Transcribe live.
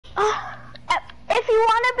If you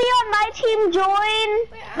want to be on my team, join.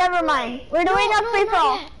 Never mind. We're doing a free for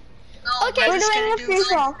all. Okay, we're doing a free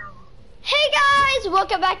for all. Hey guys,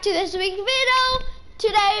 welcome back to this week's video.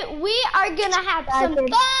 Today we are gonna have some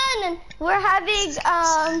fun, and we're having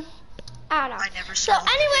I don't know. So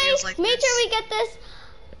anyways, like make sure we get this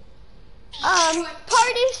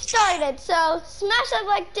party started. So smash that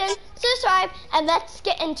like button, subscribe, and let's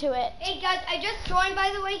get into it. Hey guys, I just joined,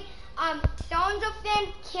 by the way. Someone's a fan,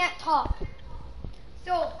 can't talk.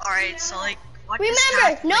 So alright, so like what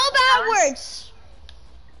remember, no bad words.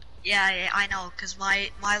 Yeah, I know, cause my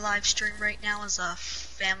live stream right now is a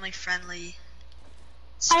family friendly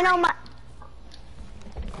stream. I know my.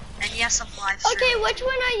 And yes, I'm live streaming. Okay, which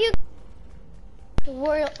one are you?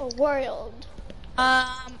 World. By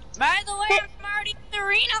the way, I'm already in the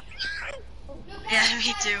arena. Yeah,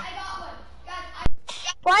 me too.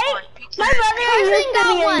 What? My brother used to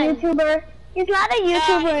be a YouTuber. He's not a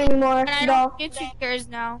YouTuber anymore, I though. don't YouTubers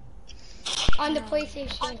now. on the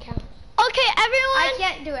PlayStation account. Okay, everyone. I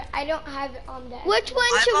can't do it. I don't have it on that. Which one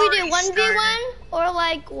I've should we do? already 1v1 or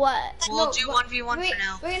like what? We'll do 1v1 for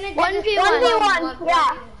now. We're gonna do 1v1. 1v1,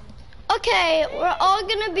 yeah. Okay, we're all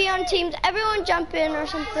gonna be on teams. Everyone jump in or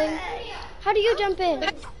something. How do you jump in?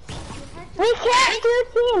 We can't do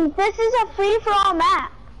teams. This is a free-for-all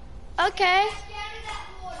map. Okay.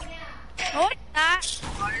 No, it's not.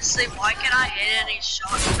 Honestly, why can't I hit any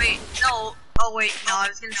shots? Wait, no. Oh wait, no, I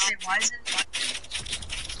was gonna say, why is it?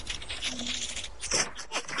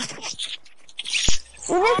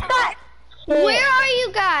 We just got hit. Where are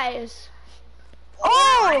you guys?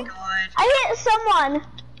 Oh! My god. I hit someone.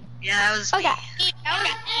 Yeah, that was me. Okay.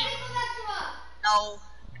 No.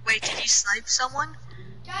 Wait, did you snipe someone?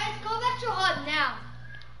 Guys, go back to hub now.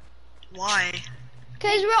 Why?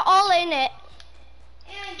 Cause we're all in it.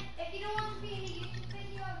 And if you don't want to be in a YouTube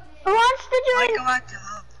video, Who wants to Why join? go back to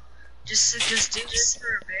hub? Just do this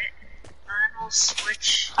for a bit, and then we'll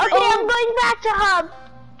switch. Okay, I'm going back to hub.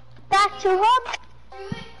 Back to hub?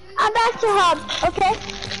 I'm back to hub, okay?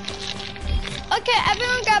 Okay,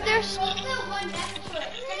 everyone grab their.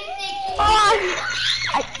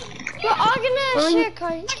 We're all gonna share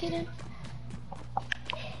cards, kidding.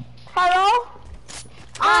 Hello?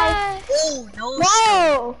 Hi. Oh, no.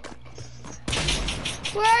 Whoa!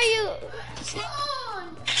 Where are you?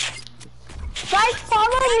 Guys,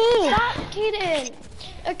 follow me. Stop, Kaden.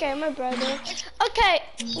 Okay, my brother. Okay,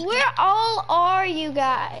 where all are you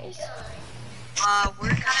guys? We're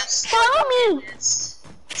kind of Follow me.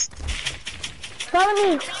 Follow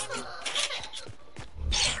me.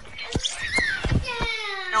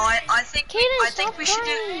 No, I think Kaden, we should do.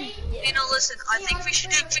 You know, listen. I think we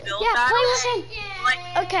should do build Yeah, play battles. with him. Like,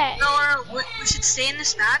 Okay. no, we should stay in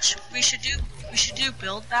this match. We should do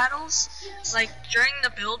build battles. Like during the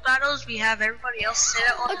build battles, we have everybody else sit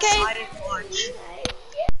on the Okay. side and watch.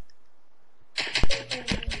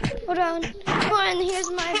 Hold on. Come on, here's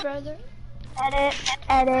my brother. Edit,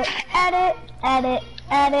 edit, edit, edit,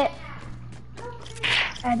 edit.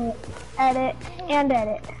 Edit, edit, and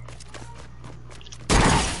edit.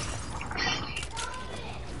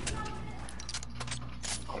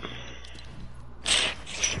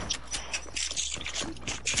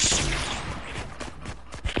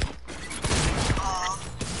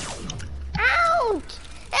 Out!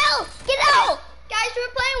 Out! Get out! Guys,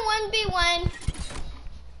 we're playing 1v1.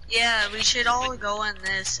 Yeah, we should all go in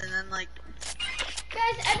this, and then like.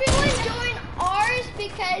 Guys, everyone join ours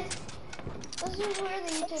because this is where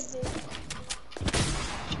the YouTube is.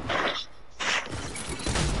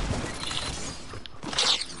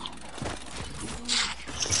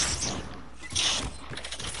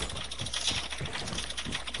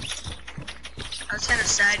 I was kind of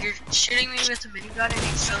sad. You're shooting me with a minigun, and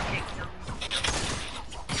you still can't kill me.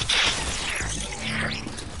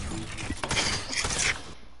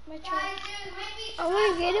 My turn. I want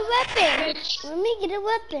to get a weapon. Let me get a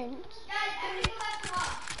weapon.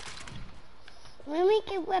 Let me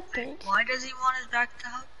get weapons. Why does he want his back to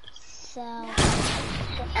hub? So.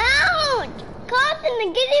 Ouch!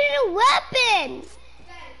 Cotton, get in a weapon!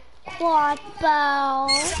 Quapo.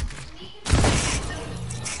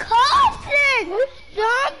 Cotton!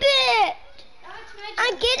 Stop it!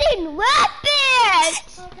 I'm getting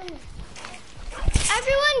weapons!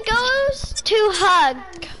 Everyone goes to hug.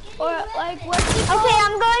 Or like what's it called? Okay,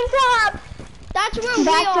 I'm going to hub. That's where we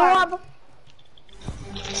Back to are. hub.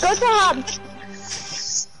 Go to hub.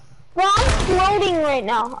 Well, I'm floating right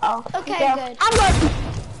now. Oh. Okay, yeah. good. I'm good.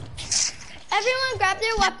 Everyone grab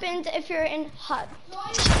their weapons if you're in hug.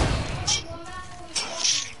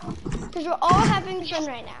 Because we're all having fun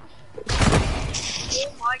right now.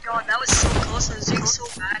 Oh my god, that was so close. I was doing so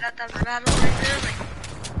bad at that battle right there. Like,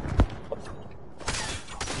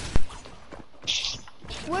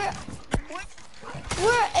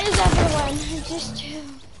 just two.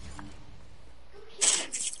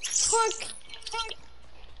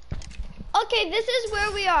 Okay, this is where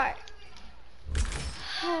we are.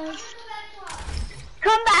 Come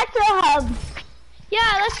back to the hub. Yeah,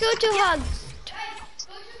 let's go to hugs.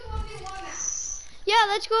 Yeah,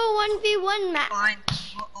 let's go 1v1 match. Fine.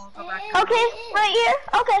 I'll go back. Okay, right here.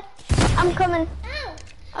 Okay, I'm coming.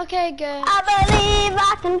 Okay, good. I believe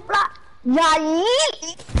I can fly. Yeah.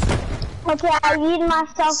 Okay, I read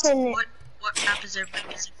myself in it. What map is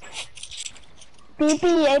everybody in?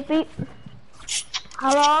 BP.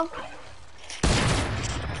 Hello?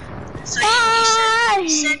 So you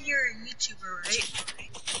said you're a YouTuber,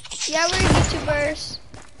 right? Yeah, we're YouTubers.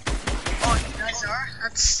 Oh, you guys are?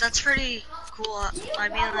 That's pretty cool. I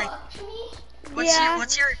mean, like,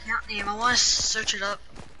 what's your account name? I want to search it up.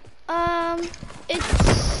 It's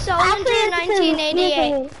Soldier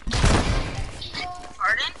 1988.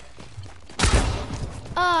 Pardon?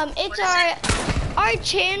 It's our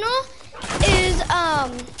channel is You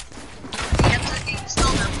have to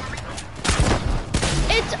spell that for me.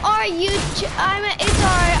 it's our YouTube.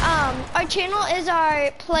 Our channel is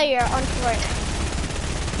our player on Fortnite.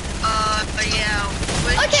 But yeah.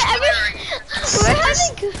 Okay, we're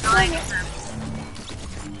having good fun. 9 of them.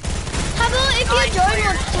 How about if you join,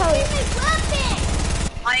 we'll tell you.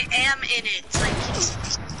 I am in it. Like,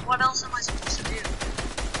 what else am I supposed to do?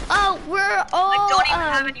 We're all I don't even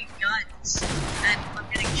have any guns, and I'm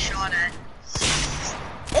getting shot at.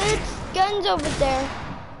 It's guns over there.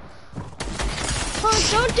 Oh,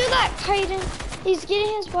 don't do that, Kaiden. He's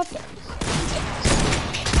getting his weapons.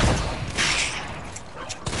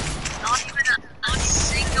 Not even a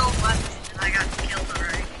single weapon, and I got killed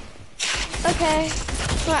already. Okay.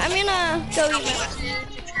 Well, I'm gonna go eat my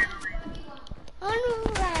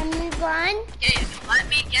gun. Hey, let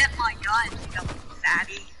me get my gun, you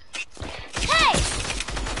fatty. Hey!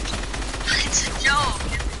 It's a joke.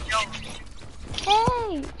 It's a joke.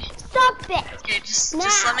 Hey! Stop it! Okay, just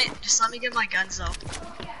let me get my guns though.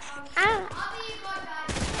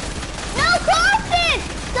 No, Carson!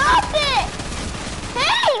 Stop it!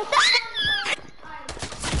 Hey!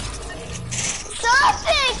 Stop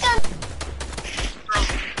it! Bro,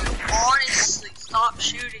 honestly, stop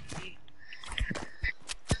shooting me.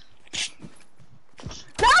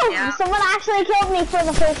 No! Yeah. Someone actually killed me for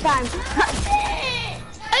the first time.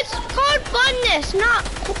 It's called funness, not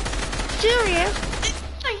serious.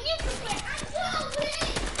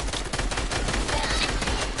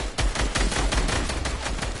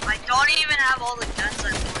 I don't even have all the guns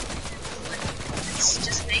I want. It's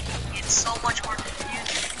just making it so much more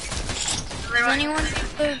confusing. Anyone?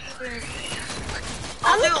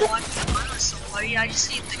 I'll do a one-to-one with somebody. I just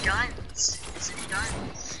need the guns. Is it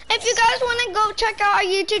guns? If you guys want to go check out our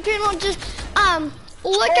YouTube channel, just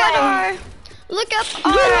look up our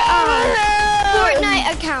Fortnite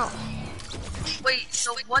account. Wait,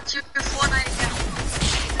 so what's your Fortnite account?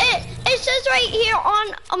 It says right here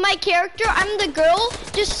on my character, I'm the girl.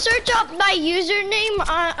 Just search up my username.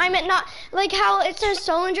 I meant not like how it says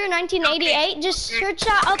Soldier 1988. Okay. Just search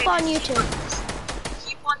that up on YouTube.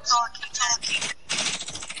 Keep on talking,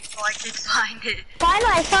 so I can find it.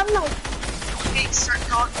 Finally, I found them. Okay, start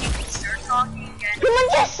talking again. Someone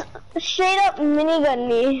just straight up minigun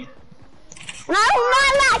me. And I do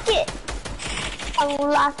not like it. I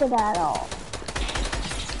don't like it at all.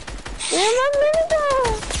 Where's my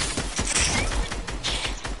minigun?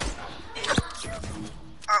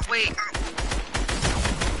 Wait.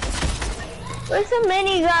 Where's the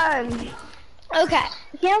minigun? Okay.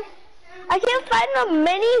 I can't find a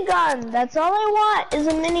minigun. That's all I want is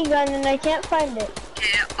a minigun, and I can't find it.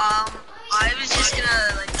 Okay, I was just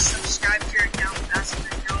gonna like subscribe to your account. That's the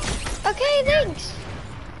video. Okay, thanks.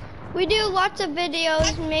 We do lots of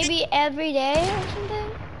videos, maybe every day or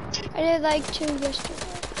something. I did like 2 yesterday.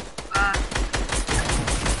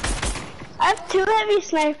 I have 2 heavy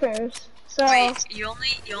snipers. So Wait, you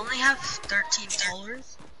only have 13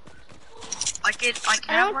 followers? I can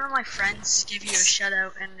have one of my friends give you a shout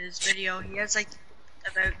out in his video. He has like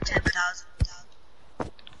about 10,000.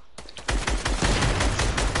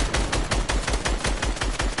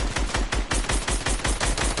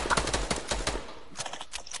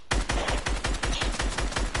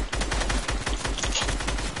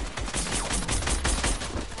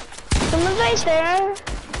 someone's right there.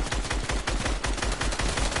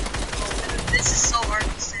 This is so hard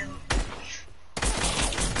to say.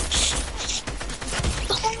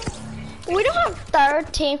 We don't have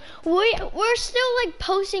 13. We're still like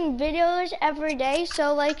posting videos every day,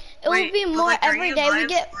 so like it will be but, more like, are every you day. We live?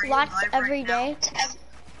 get Are you lots live every right day. now?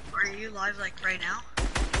 Are you live like right now?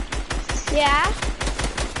 Yeah.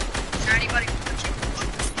 Is there anybody watching?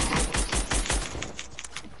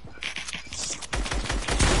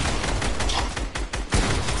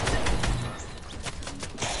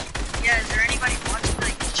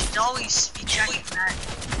 always be checking that.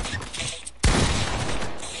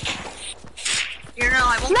 Here, no,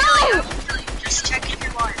 I won't kill you. I won't kill you. Just check if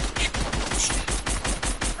you're live.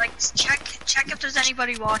 Like, check if there's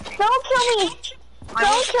anybody watching. Don't kill me.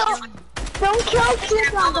 Don't kill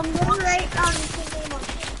Cute Dog. I'm going right on the name on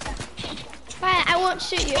TikTok. Fine, I won't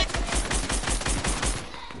shoot you.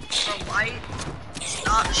 Bro, why?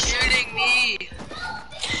 Stop shooting me.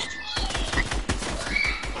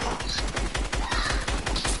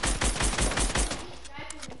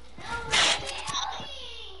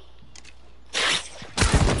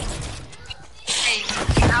 Hey,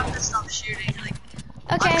 you have to stop shooting. Like,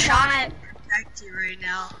 Okay, I'm trying fine. to protect you right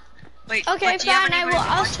now. Wait, Okay, but do you have fine, anybody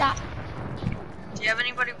I'll watching? stop. Do you have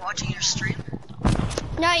anybody watching your stream?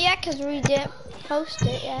 Not yet, because we didn't post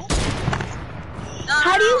it yet. No,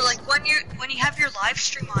 How do you- like when you have your live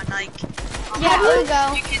stream on, like. Yeah, do you- we go. There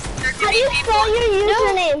How can do you be spell people, your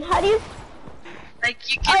username? How do you? like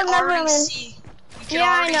you can never already mind. see. You can Yeah,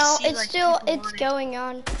 I already know. see, It's like, still, people it's on it. going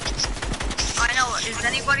on. I know. Is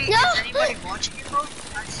anybody watching you, bro?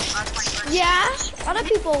 That's my question. Yeah, a lot of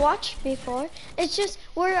people watched before. It's just,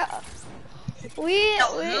 No, who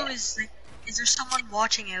is like? Is there someone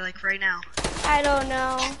watching it like right now? I don't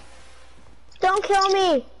know. Don't kill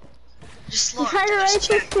me. Just I'm look. trying to write Just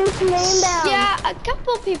this check. dude's name down. Yeah, a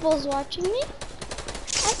couple people's watching me.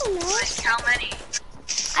 I don't know. Like how many?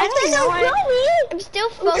 I don't know. Don't kill me. I'm still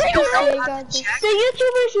Okay, focused You don't on know you how guys. to check. The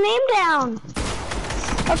YouTuber's name down.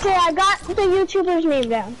 Okay, I got the YouTuber's name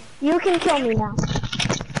down. You can kill me now.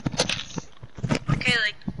 Okay,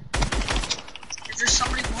 like, if there's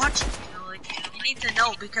somebody watching, you know, like, you need to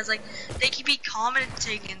know because, like, they can be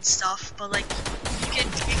commenting and stuff, but like, you can,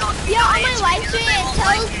 Yeah, on my answer live it, stream they won't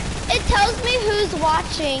like it tells me who's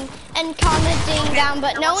watching and commenting down,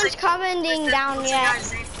 but And no what's one's it- commenting down what's the yet.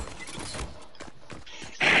 guy's name?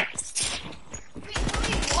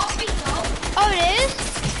 Oh, it is?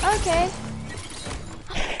 Okay.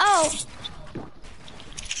 Oh,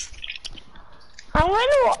 I'm going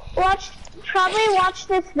to probably watch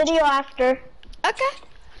this video after. okay.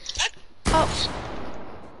 Oh,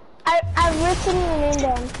 I've written your name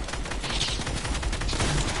down.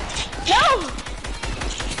 No!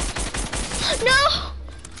 no!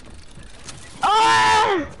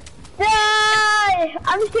 Oh! Die!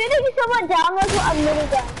 I'm shooting someone down with a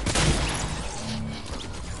minigun.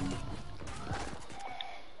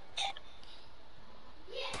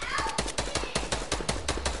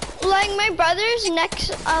 Like, my brother's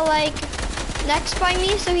next by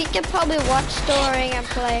me, so he could probably watch during and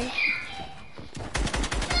play.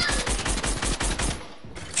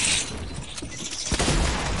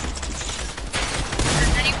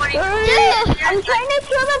 Does anybody? I'm trying to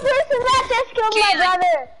kill the person that just killed my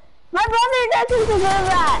brother. My brother doesn't deserve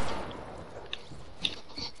that.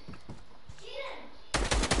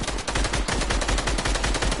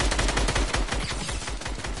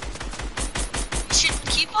 You should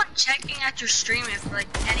keep on checking at your stream if like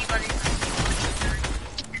anybody's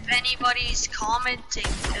if anybody's commenting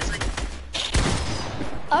because like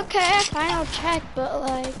Okay, fine, I'll check, but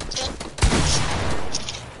like...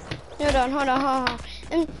 Hold on.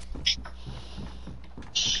 And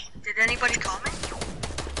did anybody comment?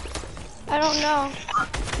 I don't know.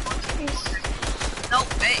 No,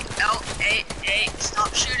 hey,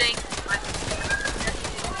 stop shooting.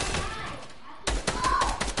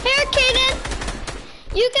 Here, Kaden!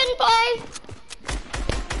 You can play!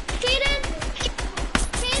 Kaden!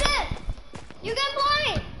 You can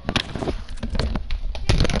play!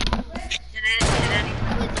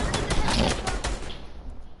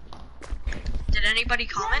 Did anybody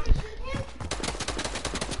comment?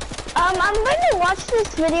 I'm going to watch this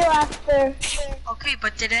video after. Okay,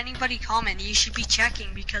 but did anybody comment? You should be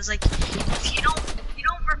checking because like if you don't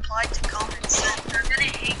reply to comments, then they're gonna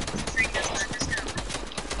hate the stream and they're just gonna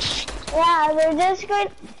Yeah, they're just going.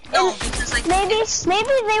 no because like Maybe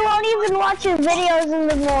they won't even watch your videos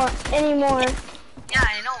anymore. yeah,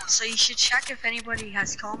 I know. So you should check if anybody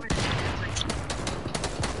has commented. Like,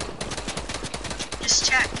 just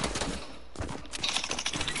check.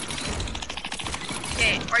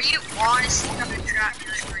 Okay, are you honestly gonna trap me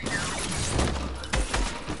like right now?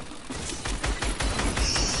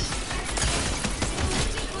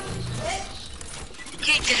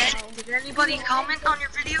 Okay, did anybody comment on your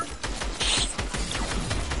video?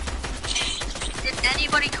 Did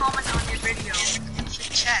anybody comment on your video? You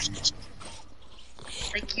should check.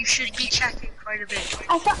 Like, you should be checking quite a bit.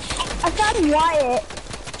 I thought Wyatt.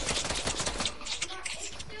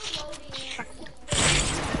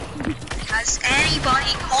 Has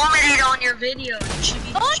anybody commented on your video? You should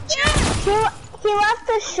be checking. He left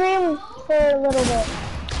the stream for a little bit.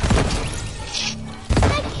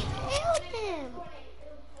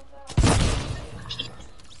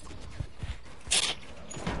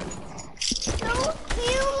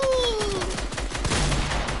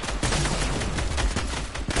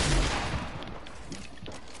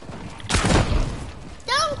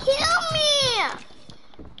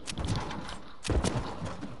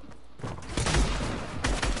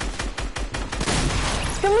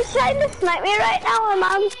 guy's trying to snipe me right now, and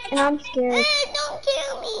I'm scared. Don't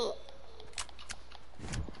kill me.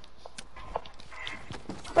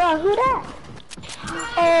 Bro, who that?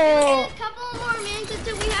 Oh. A couple more minutes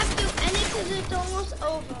until we have to end it because it's almost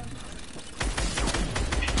over.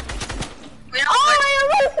 Oh, I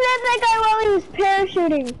almost hit that guy while he was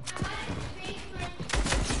parachuting.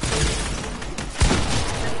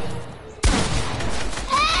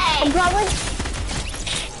 Hey! I'm probably...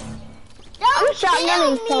 I'm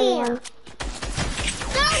shotgunning someone.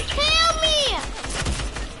 Don't kill me!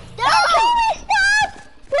 Don't kill me! Stop!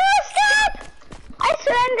 No, stop! I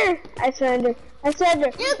surrender. Wyatt, I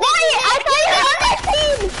thought you were on my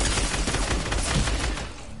team!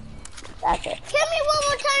 That's it. Kill me one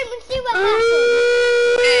more time and see what happens.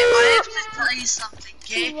 Okay, I have to tell you something,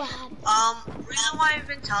 okay? Reason why I've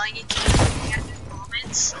been telling you to look at the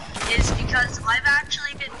comments is because I've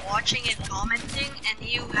actually been watching and commenting, and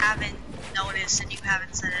you haven't noticed and you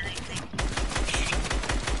haven't said anything.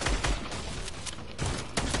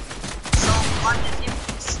 So I'm just giving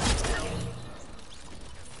you something.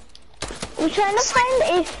 I'm trying to find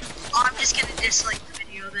a... I'm just gonna dislike the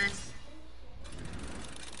video then.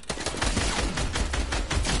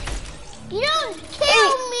 You don't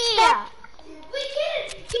kill me! We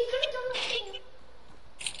can't. He could have done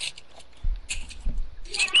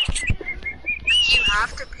You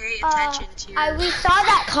have to pay attention to your... We saw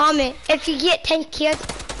that comment. If you get 10 kills,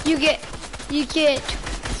 you get. We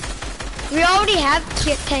already have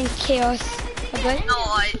 10 kills. Okay? No,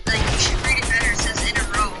 you should read it better. It says in a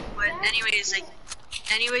row. But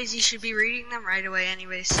anyways, you should be reading them right away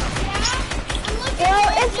anyways. So. You know,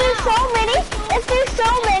 if there's so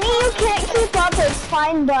many, you can't keep up, it's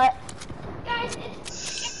fine, but... Guys,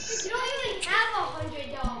 you don't even have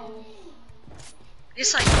 $100.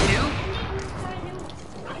 Yes, I do.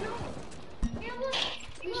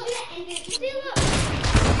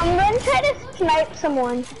 I'm going to try to snipe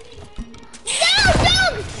someone.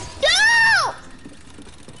 No!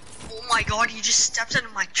 Oh my god, you just stepped into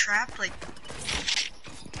my trap, like...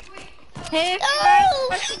 Hey,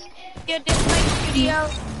 guys, you dislike the video.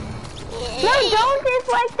 No, don't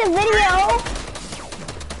dislike the video.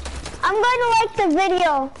 I'm going to like the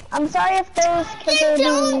video. I'm sorry if those kids are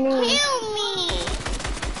being mean. Kill me!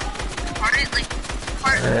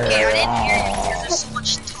 Okay, I didn't hear you because there's so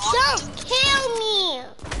much talk. Don't kill me!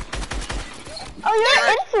 Oh,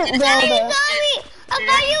 you're innocent, Zelda. I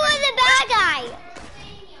thought you were the bad guy.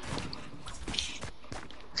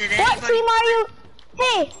 Did What anybody... team are you?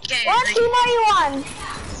 Hey, Okay, what like- team are you on?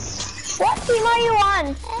 What team are you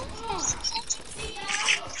on?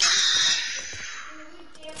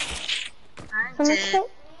 I did.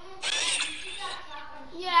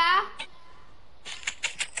 Yeah.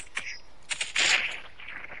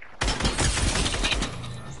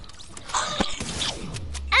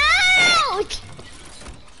 Ouch!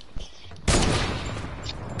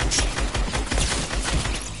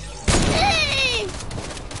 Hey!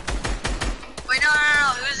 Wait, no,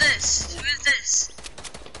 who's this? Who is this?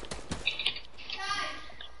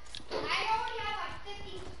 I already have like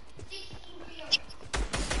 15, 16 kills.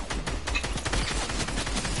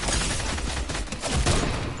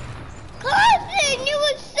 Carson, you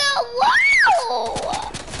were so low!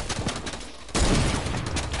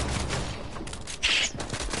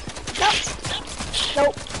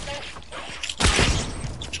 Nope.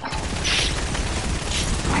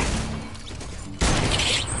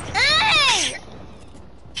 Hey!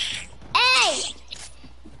 Hey!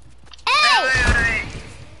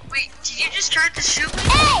 Wait, did you just try to shoot me?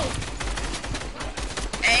 Hey!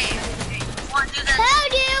 Hey, wanna do that?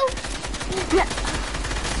 How'd you?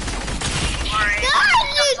 Alright. God,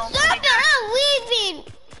 you Don't say sucker! that. I'm leaving!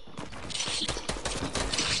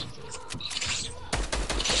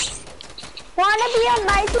 Wanna be on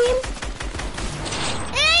my team?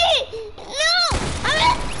 Hey! No!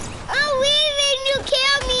 I'm leaving! You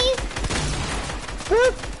kill me! Who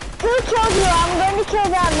killed you? I'm going to kill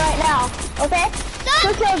them right now. Okay? Stop Who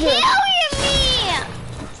killed you? killing me!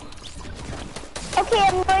 Okay,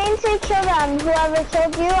 I'm going to kill them. Whoever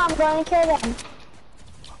killed you, I'm going to kill them.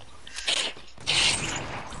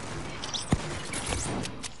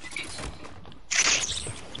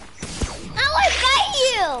 I will fight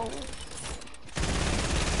you!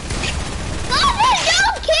 Papa,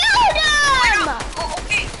 don't kill them! Oh,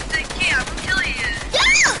 okay, I won't kill you.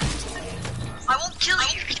 Don't! I won't kill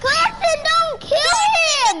you. Carson, don't kill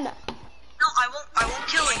him! No, I won't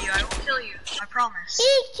kill you. I won't kill you. I promise.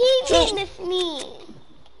 He's teaming with me.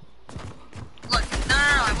 Look, no,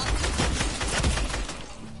 I won't.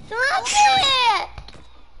 Stop it!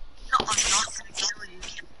 No, I'm not gonna kill you.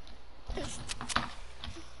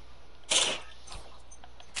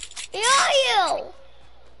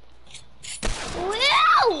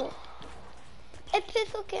 If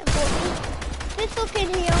Pistol can't hold me, Pistol can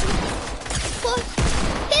heal me.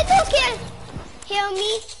 Pistol can heal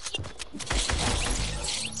me.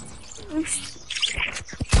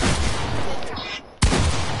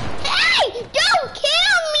 Hey, don't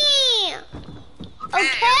kill me.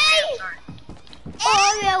 Okay? Or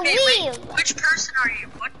we'll leave. Wait, which person are you?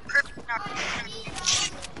 What person are you?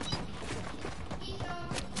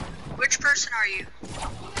 Which person are you?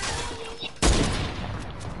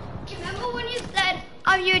 Remember when you said,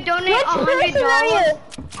 you donate Which person are $100? you?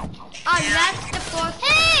 That's the first.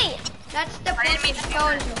 Hey! That's the I didn't mean first to do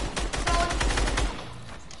soldier.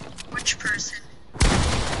 Which person?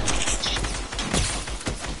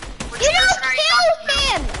 Which You person don't are you kill talking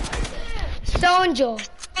him! Sonjo.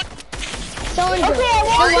 Sonjo. Okay, I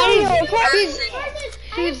won't kill you, okay?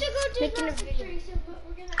 He's making a video.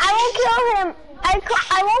 I won't kill him. I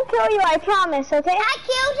won't kill you, I promise, okay? I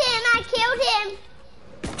killed him.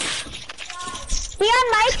 Be on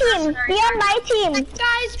my team. Be on my team.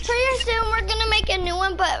 Guys, pretty soon we're gonna make a new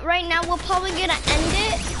one, but right now we're probably gonna end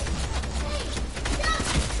it.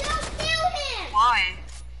 Don't kill him! Why?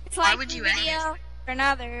 Why would you end it? video for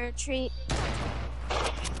another treat?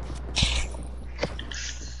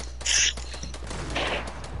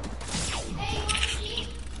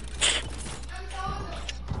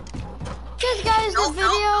 Because guys, the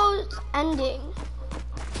video's ending.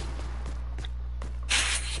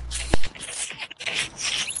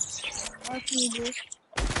 What can you do?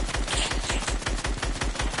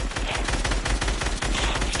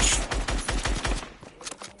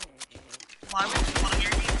 Why would you want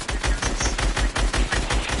your name?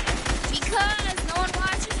 Because no one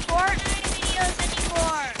watches Fortnite videos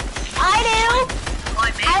anymore. I do. Well, I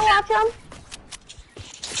made I watch them.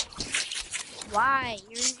 Why?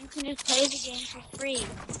 You can just play the game for free.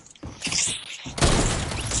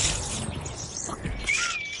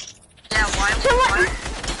 Yeah, why Someone-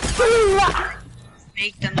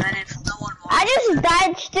 make them then if no one I wants? just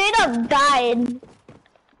died, straight up died.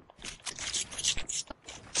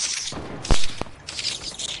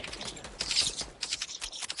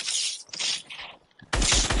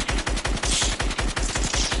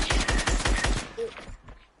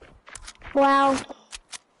 Wow.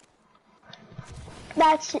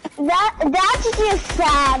 That's just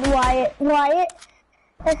sad, Wyatt.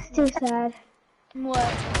 That's too sad.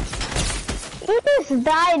 What? You just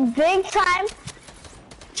died big time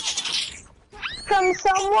from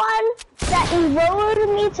someone that lowered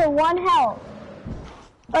me to 1 health.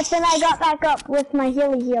 But then I got back up with my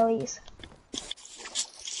healies.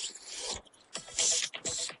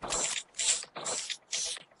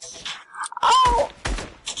 Oh!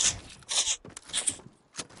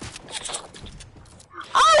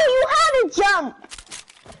 Oh, you had a jump!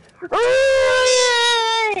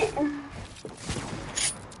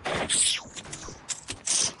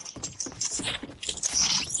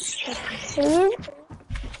 Please?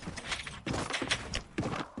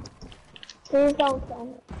 Please don't kill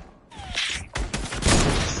me.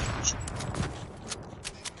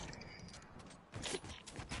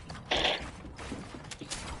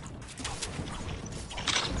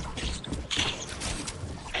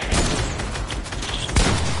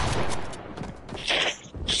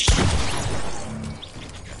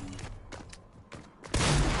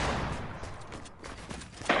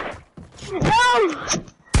 No!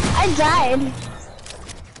 I died.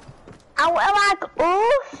 I went like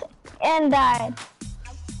oof and died.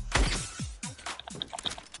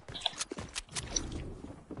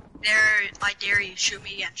 There, I dare you. Shoot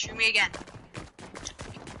me again. Shoot me again.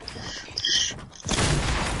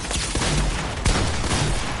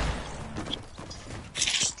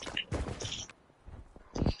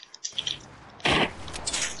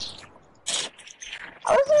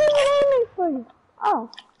 I wasn't even aiming for you. Oh.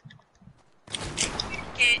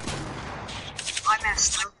 Kid, I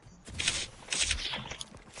messed up.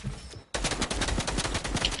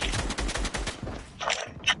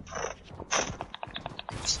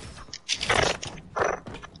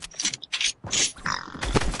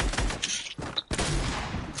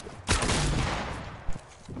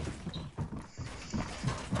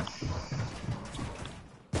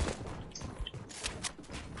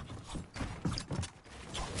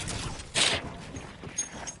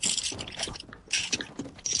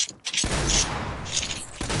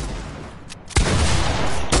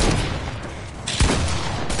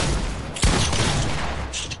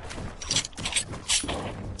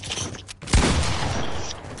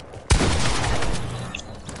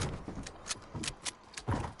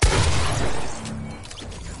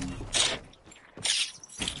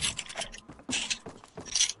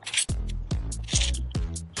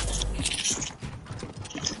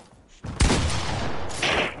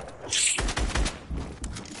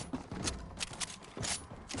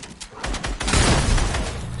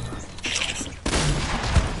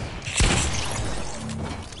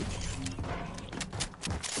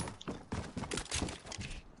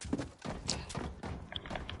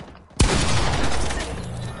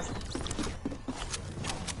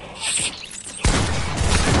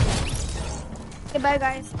 Goodbye,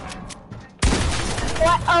 guys.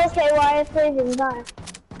 What? Okay, why is freezing? Bye.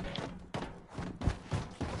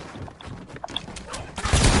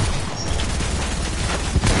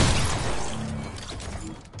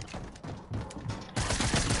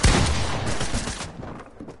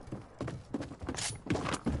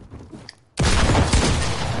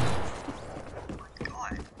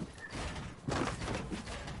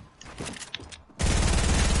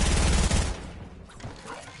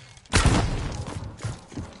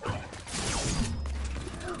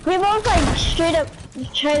 We both like straight up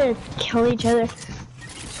try to kill each other.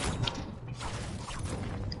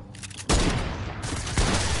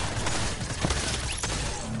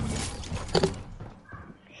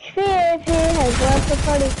 VIP has left the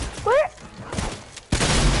party. Where?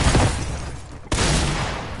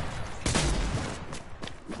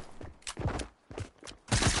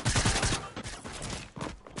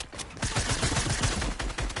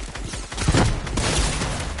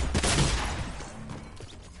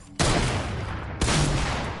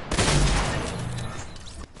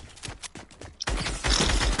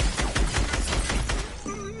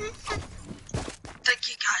 Thank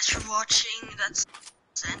you guys for watching. That's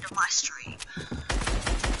the end of my stream.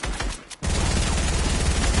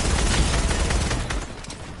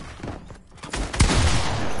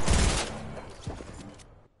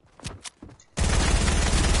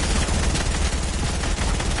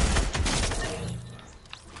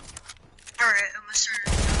 Alright, I'm gonna start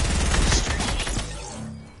the stream.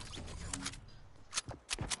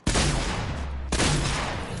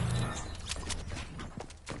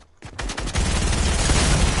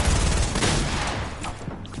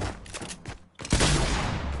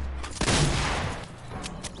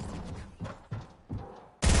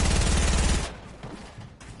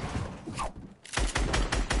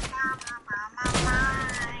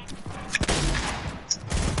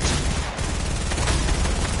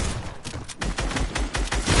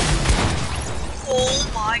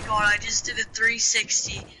 Oh my god, I just did a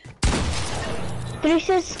 360.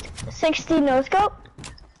 360 no scope?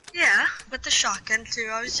 Yeah, with the shotgun too.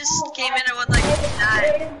 I was just came in and went like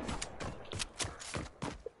that.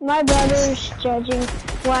 My brother's judging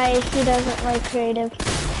why he doesn't like creative.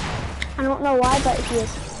 I don't know why, but he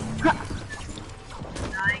is.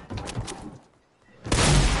 Dying.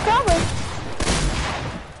 Probably.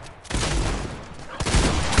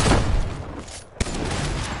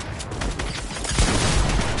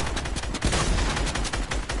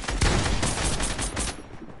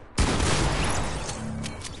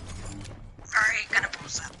 Alright, gonna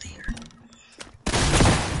post up there.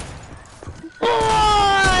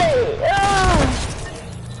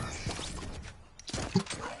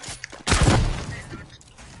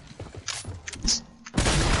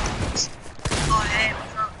 Oh hey,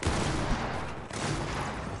 what's up?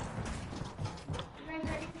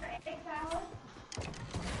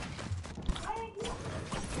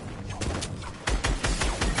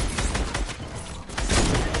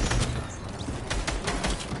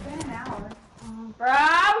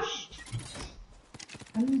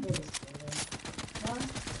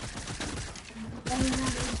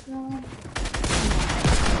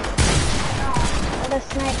 What a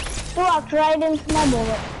snipe. He walked right into my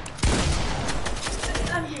bullet.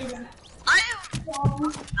 I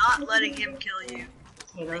am not letting him kill you.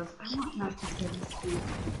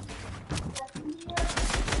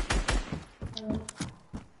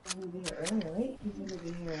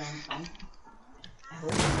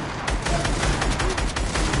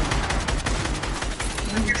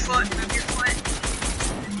 Move your foot, move your foot.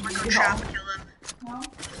 I'm gonna go trap and kill him.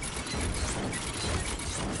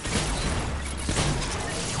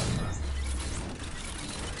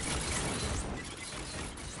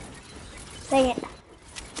 Dang it.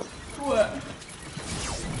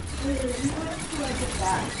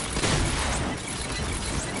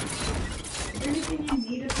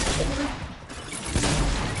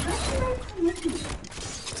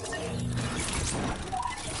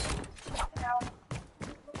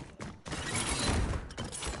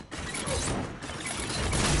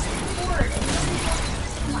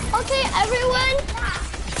 Okay, everyone.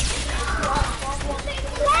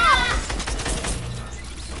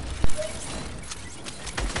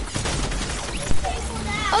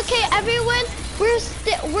 Okay, everyone.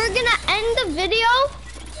 We're gonna end the video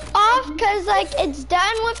off because like it's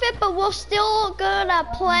done with it, but we're still gonna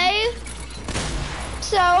play.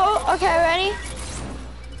 So, okay, ready?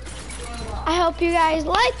 I hope you guys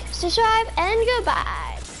like, subscribe, and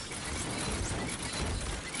goodbye.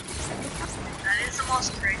 That is the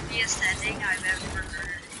most creepiest ending I've ever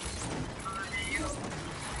heard of a video.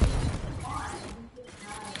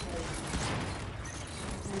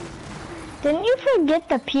 Didn't you forget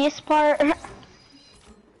the peace part?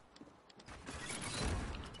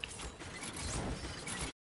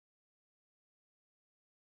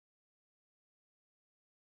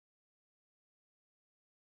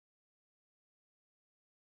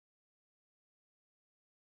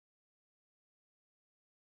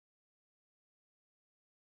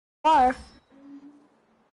 Are.